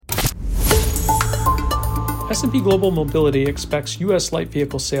S&P Global Mobility expects U.S. light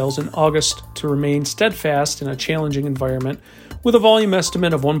vehicle sales in August to remain steadfast in a challenging environment, with a volume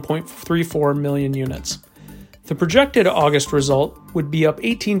estimate of 1.34 million units. The projected August result would be up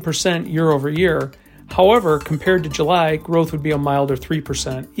 18% year over year. However, compared to July, growth would be a milder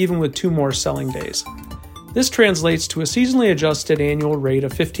 3%, even with 2 more selling days. This translates to a seasonally adjusted annual rate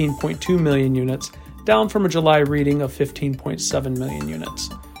of 15.2 million units, down from a July reading of 15.7 million units.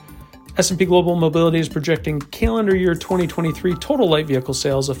 S&P Global Mobility is projecting calendar year 2023 total light vehicle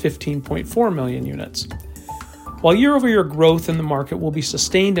sales of 15.4 million units. While year-over-year growth in the market will be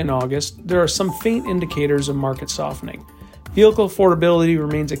sustained in August, there are some faint indicators of market softening. Vehicle affordability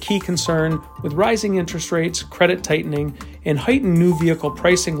remains a key concern, with rising interest rates, credit tightening, and heightened new vehicle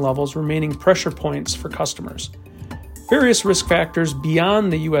pricing levels remaining pressure points for customers. Various risk factors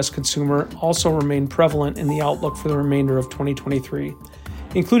beyond the U.S. consumer also remain prevalent in the outlook for the remainder of 2023,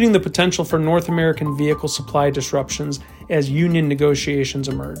 including the potential for North American vehicle supply disruptions as union negotiations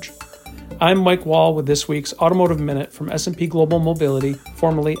emerge. I'm Mike Wall with this week's Automotive Minute from S&P Global Mobility,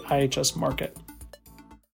 formerly IHS Markit.